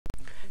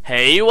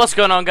Hey, what's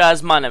going on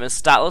guys? My name is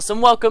Statless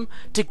and welcome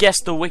to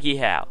Guess the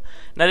Wikihow.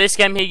 Now this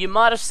game here, you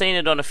might have seen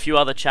it on a few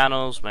other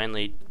channels,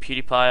 mainly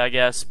PewDiePie I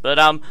guess, but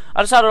I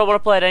decided I want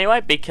to play it anyway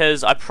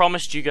because I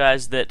promised you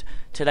guys that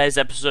today's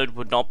episode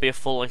would not be a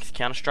full-length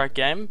Counter-Strike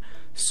game,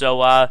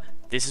 so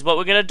this is what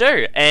we're going to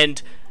do,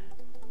 and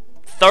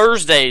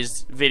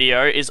Thursday's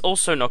video is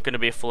also not going to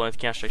be a full-length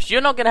Counter-Strike, so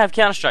you're not going to have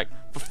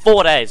Counter-Strike for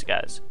 4 days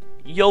guys.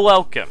 You're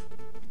welcome.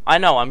 I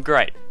know, I'm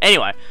great.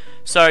 Anyway,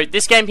 so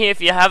this game here,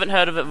 if you haven't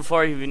heard of it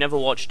before, if you've never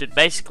watched it,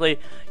 basically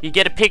you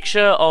get a picture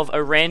of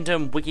a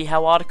random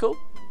Wikihow article.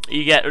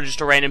 You get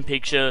just a random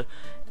picture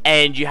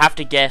and you have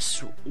to guess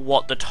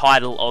what the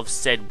title of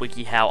said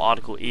Wikihow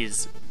article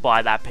is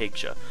by that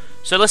picture.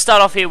 So let's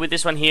start off here with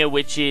this one here,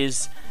 which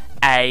is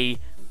a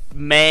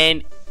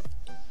man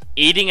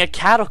eating a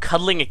cat or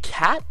cuddling a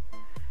cat.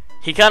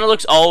 He kind of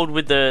looks old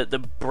with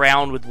the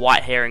brown with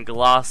white hair and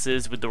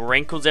glasses with the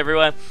wrinkles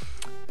everywhere.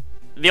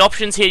 The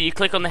options here, you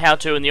click on the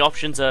how-to, and the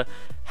options are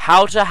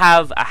how to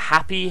have a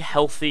happy,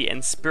 healthy,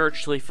 and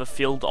spiritually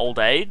fulfilled old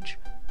age,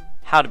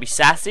 how to be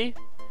sassy,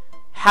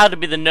 how to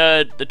be the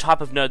nerd, the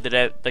type of nerd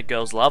that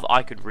girls love.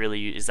 I could really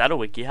use, is that a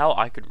Wikihow?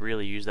 I could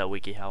really use that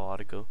Wikihow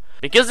article.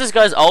 Because this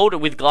guy's old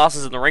with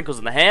glasses and the wrinkles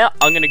in the hair,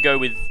 I'm going to go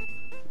with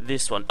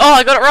this one. Oh,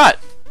 I got it right!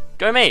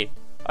 Go me!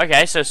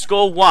 Okay, so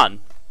score 1.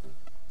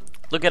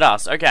 Look at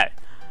us, okay.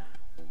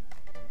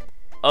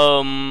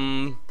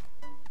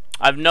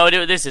 I have no idea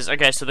what this is.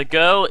 Okay, so the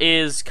girl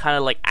is kind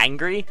of like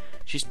angry.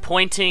 She's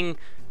pointing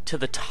to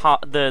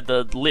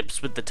the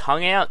lips with the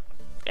tongue out,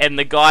 and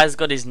the guy's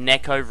got his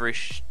neck over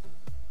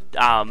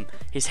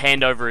his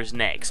hand over his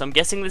neck. So I'm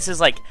guessing this is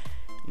like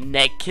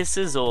neck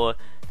kisses or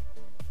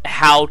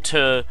how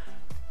to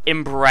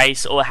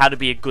embrace or how to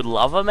be a good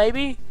lover,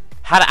 maybe?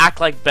 How to act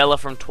like Bella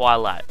from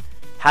Twilight.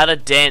 How to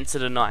dance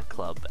at a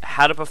nightclub.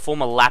 How to perform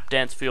a lap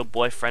dance for your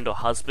boyfriend or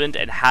husband,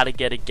 and how to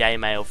get a gay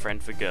male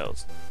friend for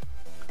girls.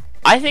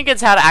 I think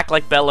it's how to act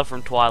like Bella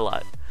from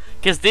Twilight,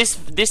 because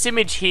this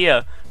image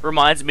here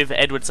reminds me of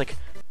Edward's like,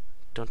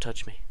 don't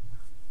touch me.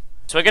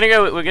 So we're gonna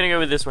go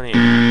with this one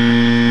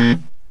here.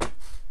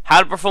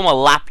 How to perform a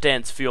lap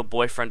dance for your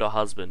boyfriend or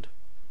husband.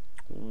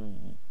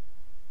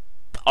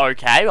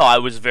 Okay, I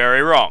was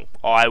very wrong.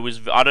 I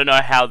don't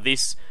know how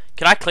this.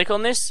 Can I click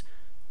on this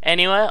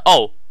anywhere?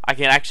 Oh, I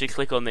can actually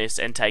click on this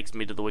and it takes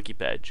me to the wiki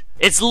page.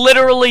 It's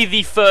literally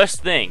the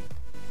first thing.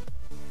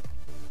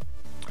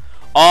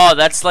 Oh,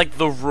 that's like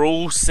the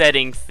rule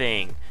setting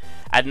thing.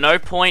 At no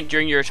point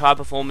during your entire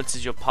performance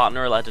is your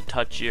partner allowed to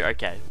touch you.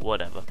 Okay,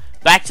 whatever.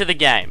 Back to the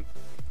game.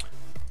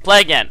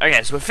 Play again.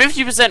 Okay, so we're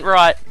 50%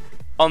 right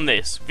on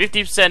this.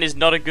 50% is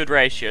not a good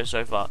ratio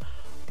so far.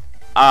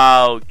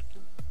 Oh,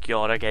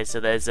 God. Okay, so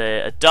there's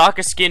a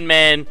darker skinned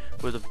man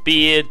with a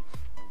beard.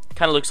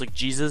 Kind of looks like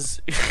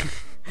Jesus.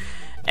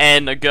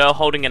 And a girl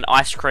holding an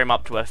ice cream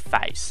up to her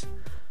face.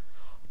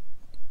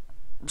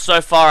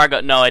 So far, I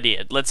got no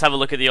idea. Let's have a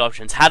look at the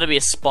options. How to be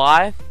a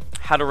spy,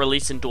 how to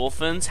release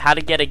endorphins, how to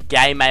get a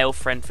gay male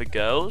friend for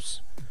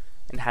girls,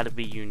 and how to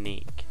be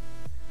unique.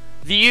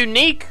 The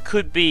unique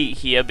could be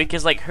here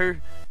because, like,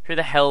 who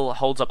the hell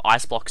holds up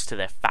ice blocks to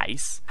their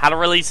face? How to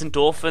release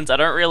endorphins? I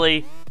don't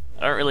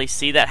really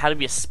see that. How to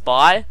be a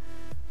spy,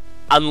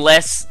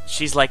 unless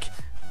she's like,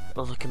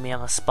 oh, look at me,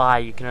 I'm a spy.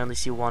 You can only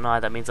see one eye.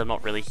 That means I'm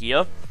not really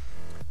here.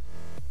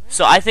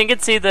 So I think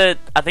it's either.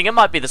 I think it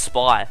might be the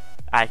spy.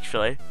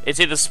 Actually, it's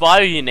either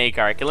spy or unique,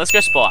 I reckon. Let's go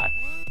spy.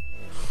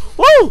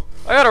 Woo!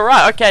 I got it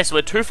right. Okay, so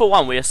we're 2 for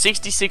 1. We are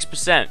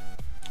 66%.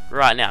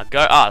 Right now, go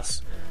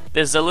us.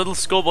 There's a little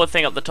scoreboard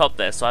thing up the top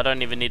there, so I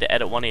don't even need to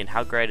edit one in.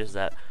 How great is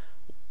that?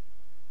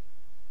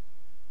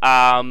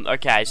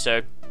 Okay,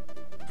 so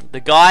the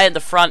guy in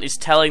the front is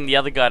telling the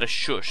other guy to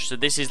shush. So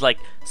this is like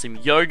some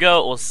yoga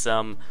or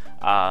some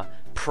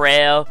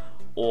prayer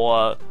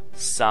or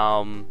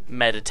some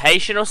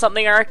meditation or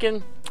something, I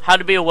reckon. How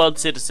to be a world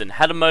citizen,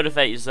 how to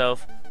motivate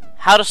yourself,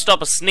 how to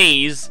stop a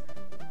sneeze,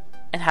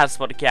 and how to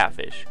spot a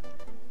catfish.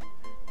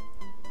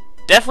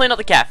 Definitely not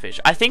the catfish.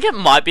 I think it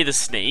might be the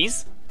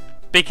sneeze,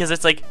 because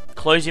it's like,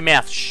 close your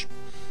mouth, shh.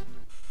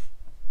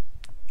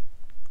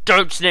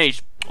 Don't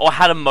sneeze. Or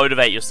how to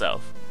motivate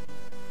yourself.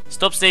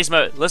 Stop sneeze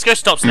mode. Let's go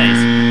stop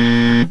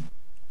sneeze.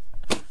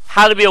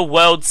 How to be a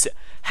world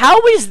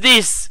how is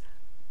this?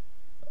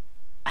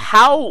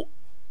 How?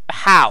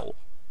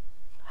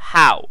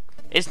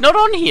 It's not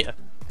on here.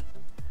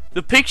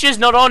 The picture's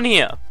not on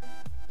here.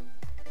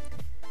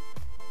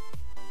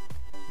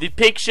 The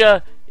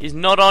picture is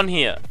not on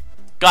here.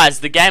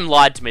 Guys, the game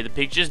lied to me. The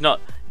picture's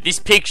not. This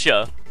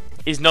picture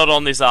is not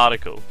on this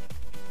article.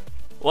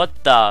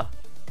 What the?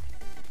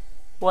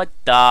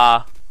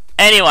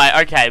 Anyway,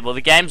 okay, well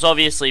the game's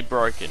obviously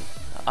broken.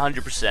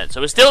 100%.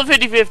 So we're still at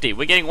 50-50.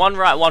 We're getting one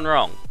right, one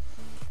wrong.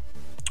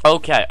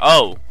 Okay,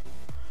 oh.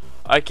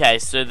 Okay,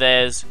 so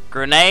there's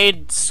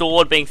grenade,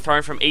 sword being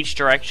thrown from each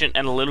direction,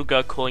 and a little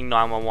girl calling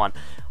 911.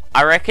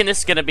 I reckon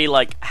it's gonna be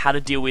like how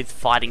to deal with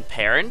fighting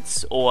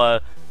parents or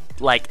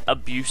like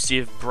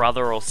abusive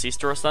brother or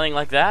sister or something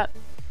like that.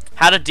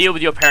 How to deal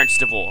with your parents'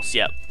 divorce.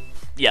 Yep.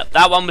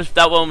 That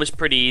one was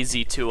pretty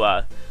easy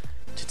to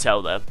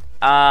tell there.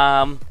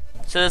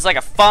 So there's like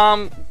a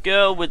farm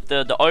girl with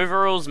the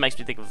overalls, makes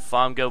me think of a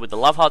farm girl with the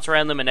love hearts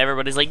around them, and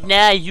everybody's like,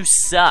 nah, you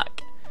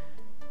suck.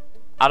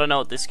 I don't know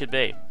what this could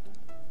be.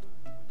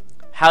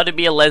 How to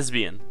be a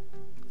lesbian.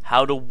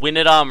 How to win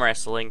at arm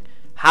wrestling.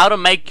 How to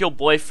make your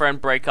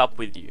boyfriend break up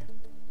with you.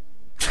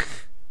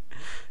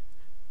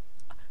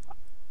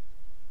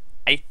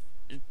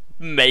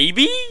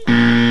 Maybe?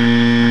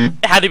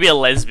 How to be a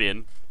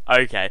lesbian.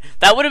 Okay.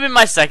 That would have been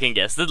my second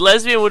guess. The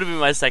lesbian would have been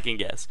my second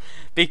guess.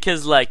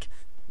 Because, like,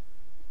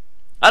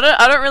 I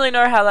don't really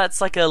know how that's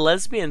like a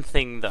lesbian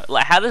thing though.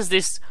 Like, how does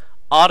this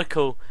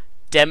article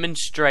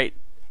demonstrate,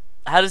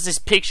 how does this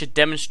picture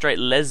demonstrate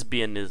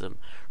lesbianism?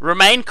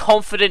 Remain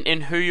confident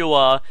in who you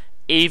are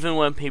even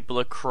when people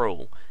are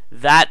cruel.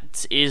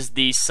 That is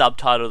the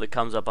subtitle that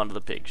comes up under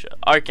the picture.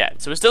 Okay,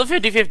 so we're still at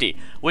 50-50.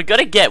 We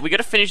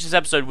gotta finish this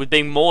episode with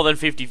being more than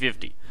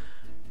 50-50.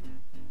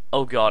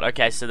 Oh god,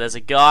 okay, so there's a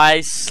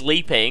guy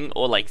sleeping,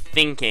 or like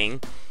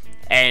thinking,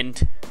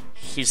 and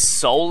his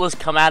soul has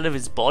come out of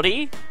his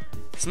body?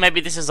 So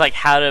maybe this is like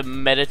how to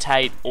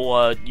meditate,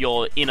 or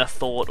your inner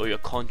thought, or your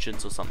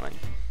conscience, or something.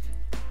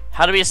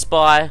 How to be a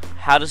spy,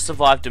 how to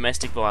survive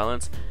domestic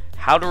violence,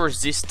 how to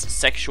resist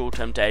sexual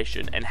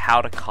temptation, and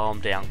how to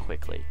calm down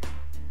quickly.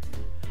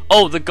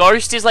 Oh, the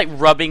ghost is like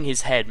rubbing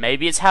his head.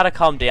 Maybe it's how to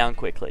calm down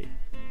quickly.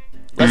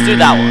 Let's do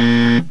that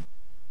one.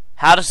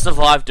 How to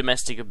survive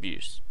domestic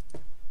abuse.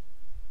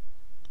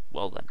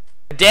 Well then.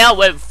 Down,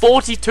 we're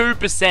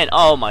 42%.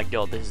 Oh my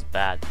god, this is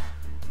bad.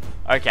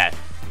 Okay.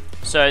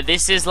 So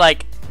this is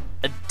like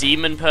a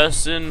demon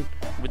person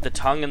with the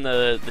tongue and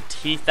the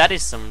teeth. That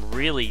is a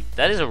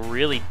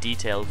really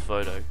detailed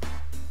photo.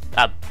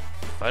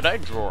 Photo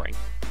drawing.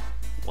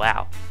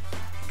 Wow.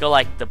 Got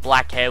like the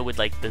black hair with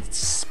like the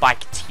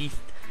spiked teeth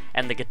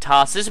and the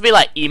guitar. So this would be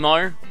like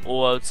emo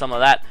or some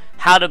of that.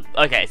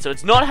 Okay, so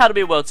it's not how to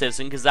be a world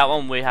citizen, because that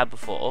one we had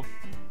before.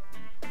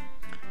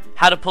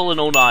 How to pull an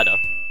all-nighter.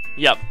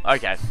 Yep,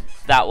 okay.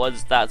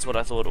 That's what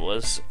I thought it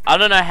was. I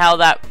don't know how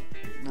that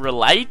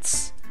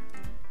relates,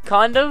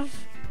 kind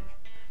of.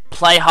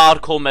 Play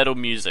hardcore metal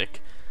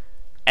music,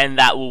 and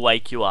that will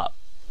wake you up.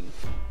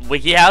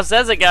 Wikihow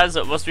says it, guys,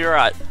 so it must be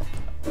right.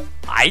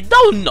 I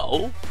don't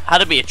know. How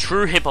to be a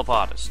true hip-hop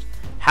artist.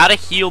 How to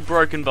heal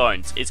broken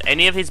bones. Is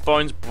any of his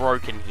bones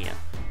broken here?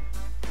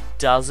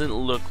 Doesn't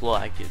look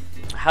like it.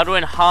 How to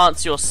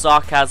enhance your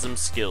sarcasm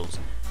skills,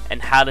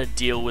 and how to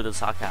deal with a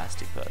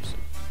sarcastic person.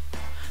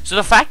 So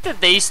the fact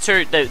that these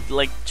two,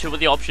 like two of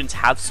the options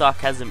have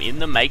sarcasm in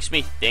them, makes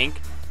me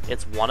think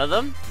it's one of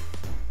them.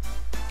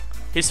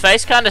 His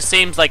face kind of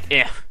seems like,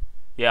 yeah,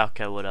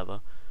 okay,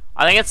 whatever.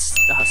 I think it's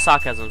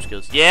sarcasm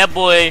skills. Yeah,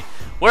 boy,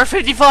 we're at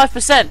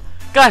 55%,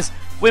 guys.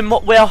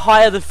 We're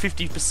higher than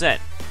 50%.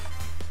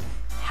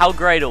 How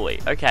great are we?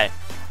 Okay.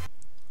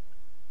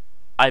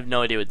 I have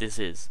no idea what this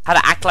is. How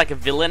to act like a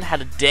villain, how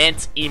to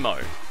dance emo.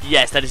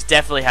 Yes, that is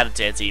definitely how to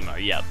dance emo.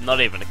 Yeah,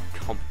 not even a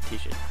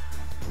competition.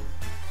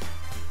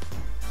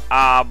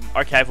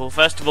 Okay, well,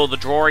 first of all, the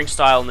drawing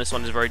style in this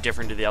one is very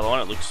different to the other one.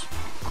 It looks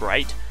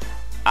great.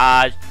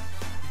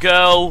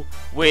 Girl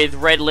with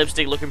red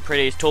lipstick looking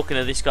pretty is talking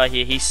to this guy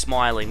here. He's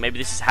smiling. Maybe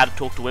this is how to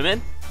talk to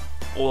women.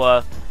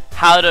 Or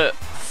how to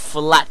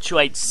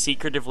fluctuate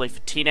secretively for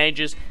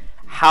teenagers.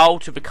 How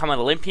to become an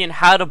Olympian.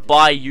 How to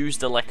buy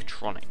used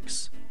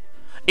electronics.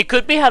 It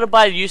could be how to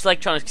buy used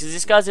electronics, because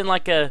this guy's in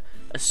like a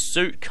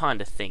suit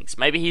kind of thing. So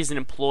maybe he's an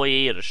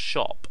employee at a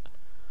shop.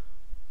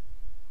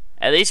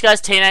 Are these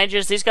guys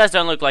teenagers? These guys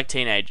don't look like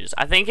teenagers.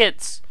 I think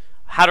it's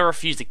how to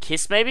refuse a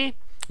kiss, maybe?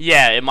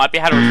 Yeah, it might be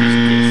how to refuse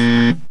a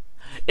kiss.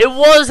 It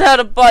was how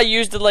to buy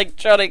used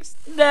electronics.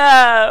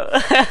 No!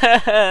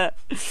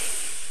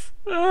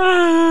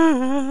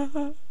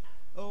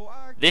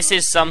 This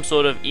is some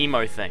sort of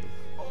emo thing.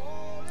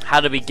 How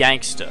to be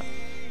gangster.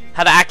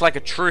 How to act like a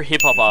true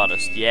hip-hop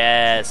artist.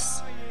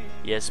 Yes.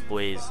 Yes,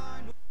 boys.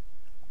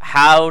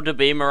 How to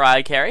be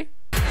Mariah Carey.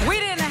 We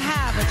didn't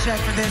have a check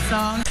for this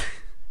song.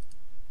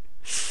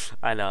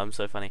 I know, I'm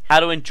so funny. How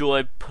to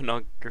enjoy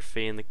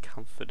pornography in the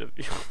comfort of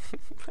your...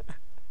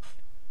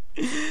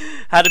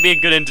 How to be a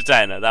good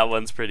entertainer. That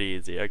one's pretty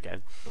easy. Okay.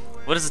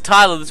 What is the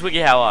title of this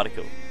Wikihow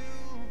article?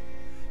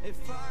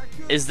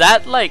 Is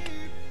that like...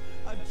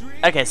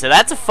 Okay, so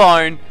that's a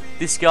phone.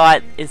 This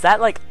guy... Is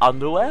that like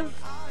underwear?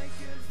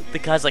 The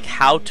guy's like,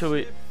 how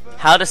to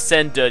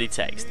send dirty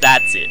text.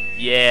 That's it.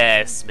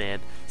 Yes, man.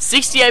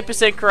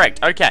 68%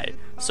 correct. Okay.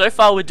 So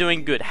far we're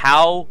doing good.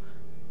 How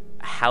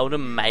to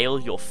mail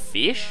your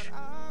fish?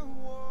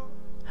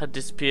 How to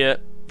disappear,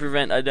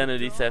 prevent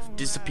identity theft,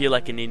 disappear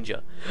like a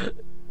ninja.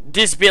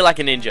 Disappear like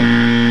a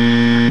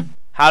ninja.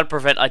 How to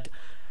prevent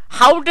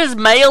how does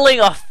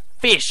mailing a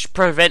fish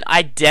prevent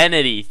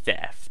identity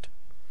theft?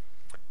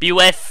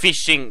 Beware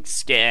phishing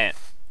scam.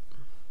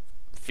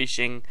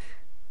 Phishing.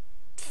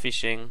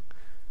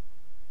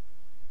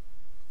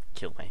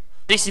 Kill me.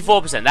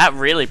 64%. That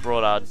really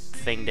brought our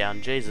thing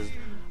down. Jesus.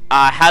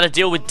 How to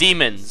deal with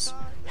demons.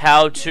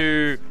 How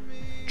to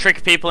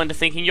trick people into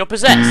thinking you're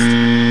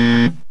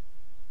possessed.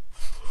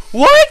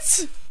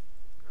 What?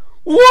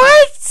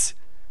 What?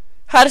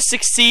 How to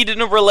succeed in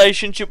a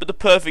relationship with the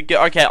perfect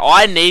girl. Okay,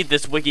 I need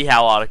this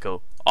Wikihow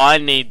article. I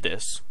need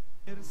this.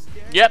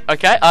 Yep,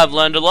 okay, I've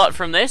learned a lot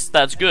from this.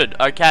 That's good.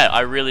 Okay,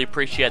 I really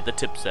appreciate the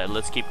tips there.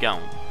 Let's keep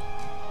going.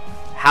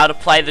 How to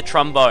play the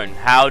trombone.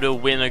 How to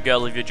win a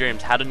girl of your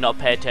dreams. How to not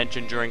pay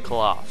attention during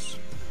class.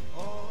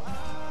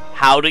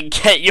 How to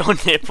get your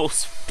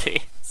nipples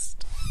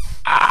pierced.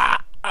 How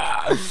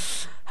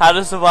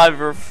to survive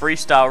a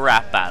freestyle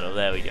rap battle.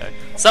 There we go.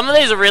 Some of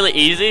these are really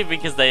easy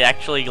because they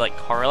actually like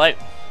correlate.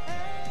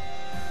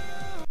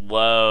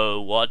 Whoa,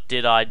 what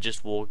did I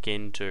just walk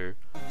into?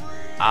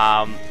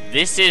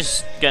 This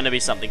is gonna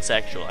be something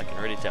sexual, I can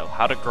already tell.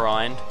 How to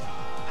grind.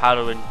 How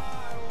to...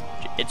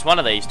 It's one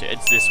of these two.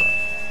 It's this one.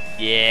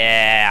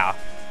 Yeah.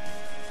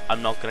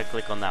 I'm not gonna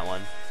click on that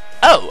one.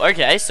 Oh,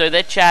 okay, so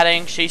they're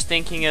chatting. She's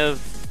thinking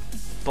of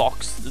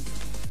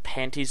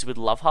panties with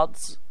love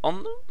hearts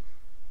on them?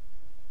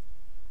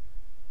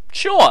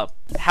 Sure.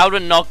 How to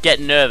not get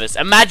nervous.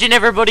 Imagine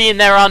everybody in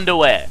their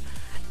underwear.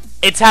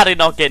 It's how to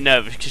not get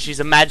nervous, because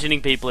she's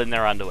imagining people in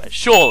their underwear.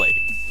 Surely.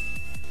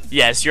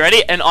 Yes, you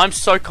ready? And I'm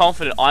so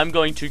confident I'm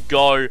going to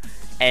go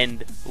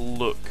and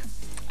look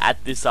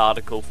at this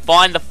article,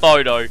 find the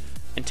photo,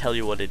 and tell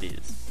you what it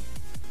is.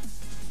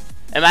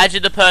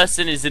 Imagine the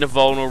person is in a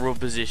vulnerable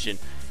position.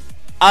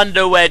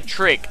 Underwear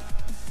trick.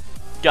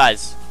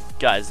 Guys,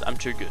 I'm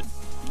too good.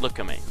 Look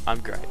at me. I'm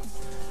great.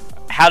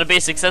 How to be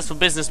a successful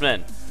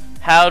businessman.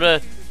 How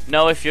to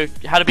know if you're...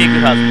 How to be a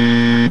good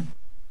husband.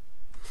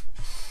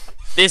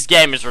 This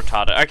game is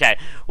retarded. Okay,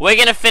 we're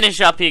gonna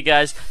finish up here,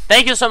 guys.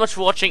 Thank you so much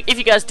for watching. If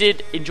you guys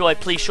did enjoy,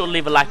 please sure to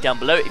leave a like down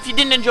below. If you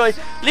didn't enjoy,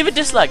 leave a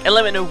dislike and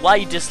let me know why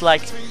you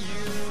disliked.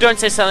 Don't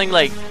say something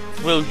like,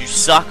 "Will you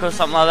suck?" or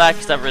something like that,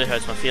 because that really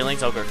hurts my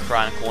feelings. I'll go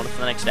cry in a corner for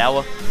the next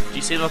hour. Do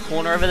you see my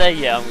corner over there?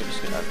 Yeah, I'm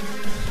just gonna...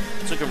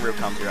 It's looking real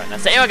comfy right now.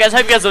 So anyway, guys,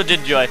 hope you guys all did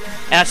enjoy.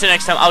 And until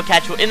next time, I'll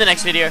catch you in the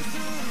next video.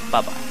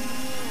 Bye-bye.